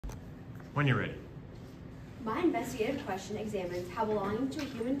When you're ready. My investigative question examines how belonging to a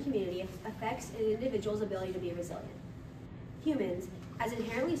human community affects an individual's ability to be resilient. Humans, as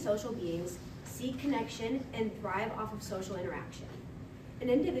inherently social beings, seek connection and thrive off of social interaction. An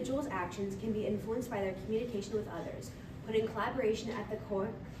individual's actions can be influenced by their communication with others, putting collaboration at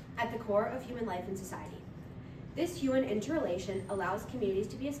the core of human life and society. This human interrelation allows communities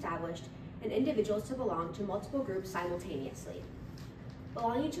to be established and individuals to belong to multiple groups simultaneously.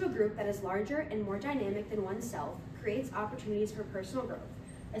 Belonging to a group that is larger and more dynamic than oneself creates opportunities for personal growth,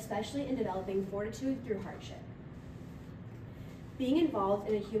 especially in developing fortitude through hardship. Being involved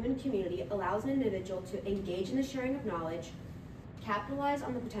in a human community allows an individual to engage in the sharing of knowledge, capitalize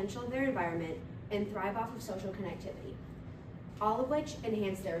on the potential of their environment, and thrive off of social connectivity, all of which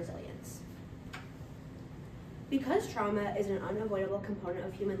enhance their resilience. Because trauma is an unavoidable component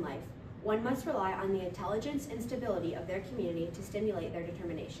of human life, one must rely on the intelligence and stability of their community to stimulate their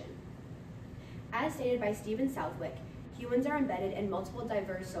determination. As stated by Stephen Southwick, humans are embedded in multiple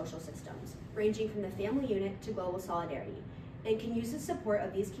diverse social systems, ranging from the family unit to global solidarity, and can use the support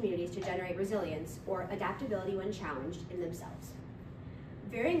of these communities to generate resilience or adaptability when challenged in themselves.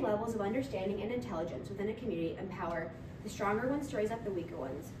 Varying levels of understanding and intelligence within a community empower the stronger ones to raise up the weaker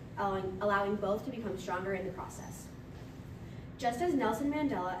ones, allowing both to become stronger in the process. Just as Nelson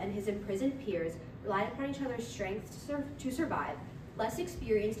Mandela and his imprisoned peers relied upon each other's strength to survive, less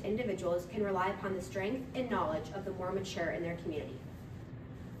experienced individuals can rely upon the strength and knowledge of the more mature in their community.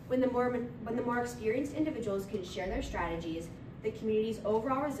 When the more experienced individuals can share their strategies, the community's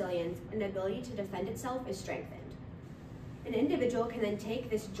overall resilience and ability to defend itself is strengthened. An individual can then take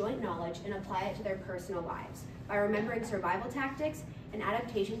this joint knowledge and apply it to their personal lives by remembering survival tactics and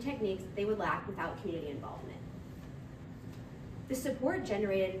adaptation techniques they would lack without community involvement. The support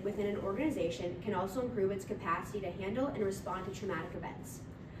generated within an organization can also improve its capacity to handle and respond to traumatic events.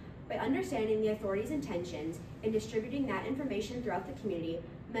 By understanding the authorities' intentions and distributing that information throughout the community,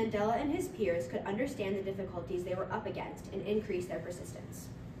 Mandela and his peers could understand the difficulties they were up against and increase their persistence.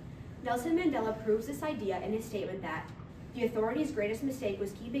 Nelson Mandela proves this idea in his statement that the authorities' greatest mistake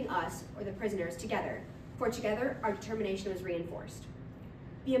was keeping us, or the prisoners, together, for together our determination was reinforced.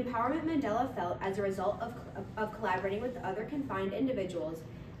 The empowerment Mandela felt as a result of collaborating with other confined individuals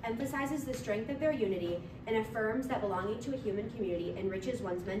emphasizes the strength of their unity and affirms that belonging to a human community enriches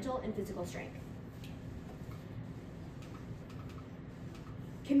one's mental and physical strength.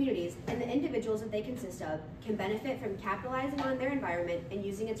 Communities and the individuals that they consist of can benefit from capitalizing on their environment and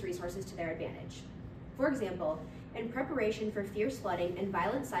using its resources to their advantage. For example, in preparation for fierce flooding and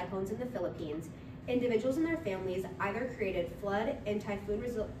violent cyclones in the Philippines, individuals and their families either created flood and typhoon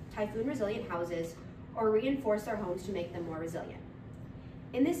resilient houses or reinforced their homes to make them more resilient.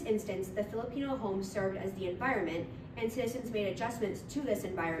 In this instance, the Filipino home served as the environment, and citizens made adjustments to this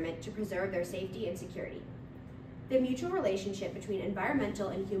environment to preserve their safety and security. The mutual relationship between environmental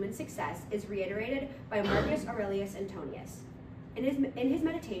and human success is reiterated by Marcus Aurelius Antonius. In his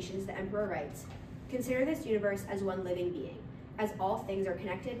Meditations, the emperor writes, "Consider this universe as one living being, as all things are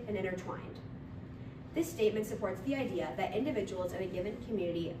connected and intertwined." This statement supports the idea that individuals in a given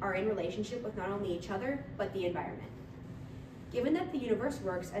community are in relationship with not only each other, but the environment. Given that the universe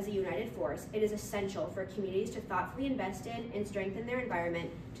works as a united force, it is essential for communities to thoughtfully invest in and strengthen their environment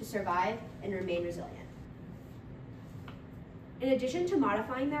to survive and remain resilient. In addition to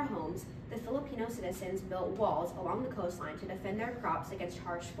modifying their homes, the Filipino citizens built walls along the coastline to defend their crops against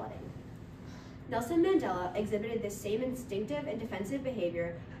harsh flooding. Nelson Mandela exhibited this same instinctive and defensive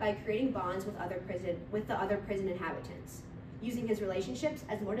behavior by creating bonds with the other prison inhabitants, using his relationships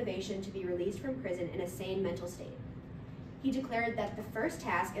as motivation to be released from prison in a sane mental state. He declared that the first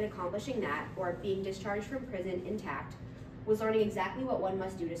task in accomplishing that, or being discharged from prison intact, was learning exactly what one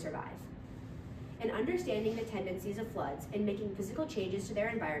must do to survive. In understanding the tendencies of floods and making physical changes to their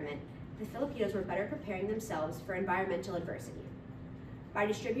environment, the Filipinos were better preparing themselves for environmental adversity. By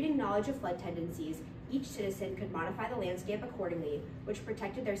distributing knowledge of flood tendencies, each citizen could modify the landscape accordingly, which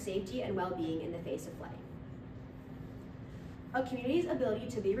protected their safety and well-being in the face of flooding. A community's ability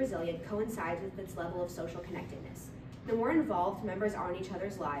to be resilient coincides with its level of social connectedness. The more involved members are in each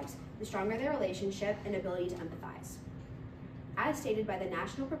other's lives, the stronger their relationship and ability to empathize. As stated by the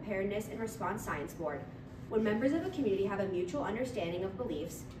National Preparedness and Response Science Board, when members of a community have a mutual understanding of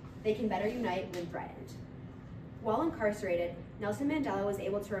beliefs, they can better unite when threatened. While incarcerated, Nelson Mandela was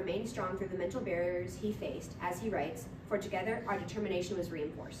able to remain strong through the mental barriers he faced, as he writes, "For together our determination was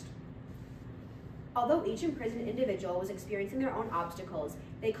reinforced." Although each imprisoned individual was experiencing their own obstacles,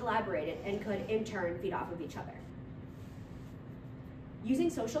 they collaborated and could, in turn, feed off of each other.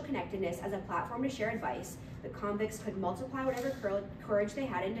 Using social connectedness as a platform to share advice, the convicts could multiply whatever courage they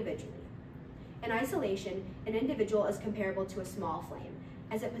had individually. In isolation, an individual is comparable to a small flame,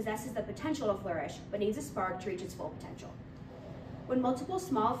 as it possesses the potential to flourish, but needs a spark to reach its full potential. When multiple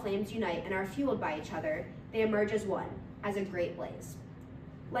small flames unite and are fueled by each other, they emerge as one, as a great blaze.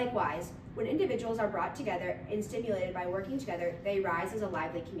 Likewise, when individuals are brought together and stimulated by working together, they rise as a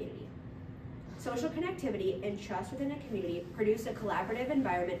lively community. Social connectivity and trust within a community produce a collaborative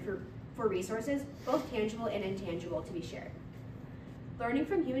environment for resources, both tangible and intangible, to be shared. Learning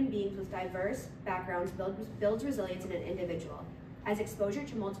from human beings with diverse backgrounds builds resilience in an individual, as exposure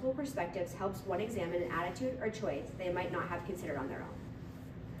to multiple perspectives helps one examine an attitude or choice they might not have considered on their own.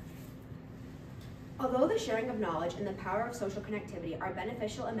 Although the sharing of knowledge and the power of social connectivity are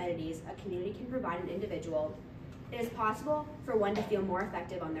beneficial amenities a community can provide an individual, it is possible for one to feel more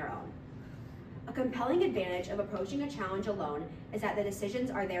effective on their own. A compelling advantage of approaching a challenge alone is that the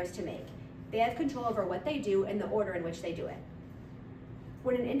decisions are theirs to make. They have control over what they do and the order in which they do it.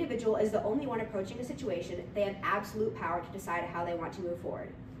 When an individual is the only one approaching a situation, they have absolute power to decide how they want to move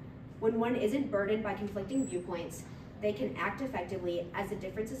forward. When one isn't burdened by conflicting viewpoints, they can act effectively, as the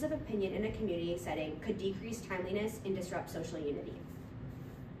differences of opinion in a community setting could decrease timeliness and disrupt social unity.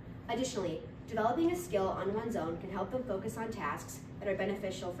 Additionally, developing a skill on one's own can help them focus on tasks that are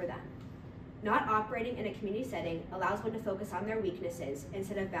beneficial for them. Not operating in a community setting allows one to focus on their weaknesses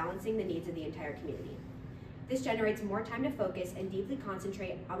instead of balancing the needs of the entire community. This generates more time to focus and deeply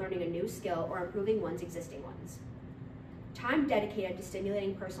concentrate on learning a new skill or improving one's existing ones. Time dedicated to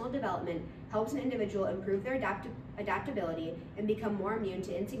stimulating personal development helps an individual improve their adaptability and become more immune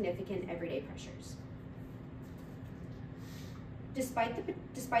to insignificant everyday pressures.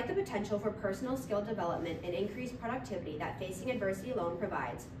 Despite the potential for personal skill development and increased productivity that facing adversity alone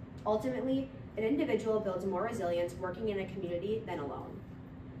provides, ultimately, an individual builds more resilience working in a community than alone.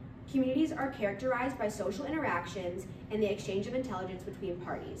 Communities are characterized by social interactions and the exchange of intelligence between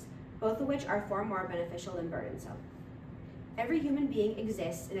parties, both of which are far more beneficial than burdensome. Every human being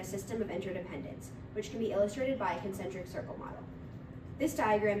exists in a system of interdependence, which can be illustrated by a concentric circle model. This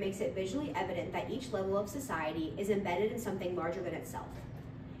diagram makes it visually evident that each level of society is embedded in something larger than itself.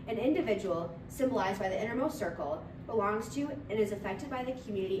 An individual, symbolized by the innermost circle, belongs to and is affected by the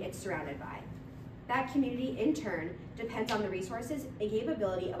community it's surrounded by. That community, in turn, depends on the resources and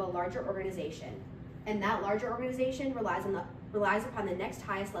capability of a larger organization, and that larger organization relies upon the next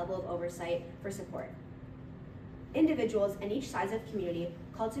highest level of oversight for support. Individuals in each size of community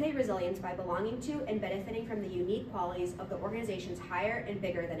cultivate resilience by belonging to and benefiting from the unique qualities of the organizations higher and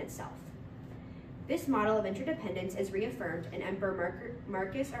bigger than itself. This model of interdependence is reaffirmed in Emperor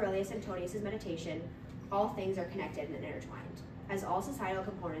Marcus Aurelius Antonius' meditation, "All things are connected and intertwined," as all societal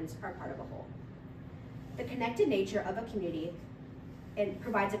components are part of a whole. The connected nature of a community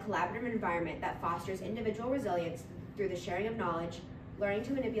provides a collaborative environment that fosters individual resilience through the sharing of knowledge, learning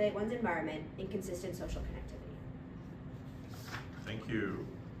to manipulate one's environment, and consistent social connectivity. Thank you.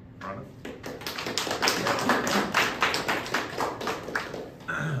 Rhonda?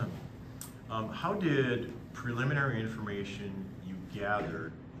 How did preliminary information you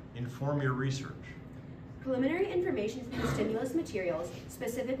gathered inform your research? Preliminary information from the stimulus materials,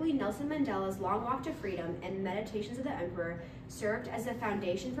 specifically Nelson Mandela's Long Walk to Freedom and Meditations of the Emperor, served as the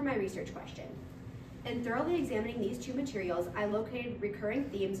foundation for my research question. In thoroughly examining these two materials, I located recurring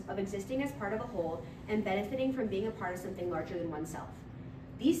themes of existing as part of a whole and benefiting from being a part of something larger than oneself.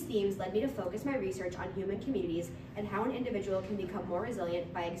 These themes led me to focus my research on human communities and how an individual can become more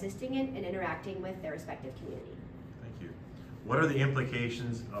resilient by existing in and interacting with their respective community. Thank you. What are the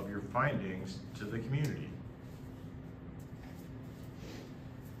implications of your findings to the community?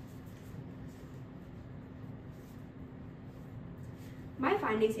 My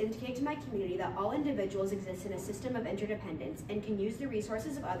findings indicate to my community that all individuals exist in a system of interdependence and can use the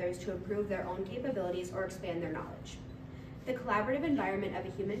resources of others to improve their own capabilities or expand their knowledge. The collaborative environment of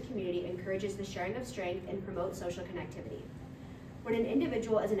a human community encourages the sharing of strength and promotes social connectivity. When an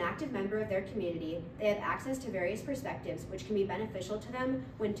individual is an active member of their community, they have access to various perspectives which can be beneficial to them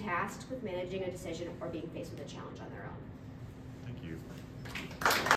when tasked with managing a decision or being faced with a challenge on their own. Thank you.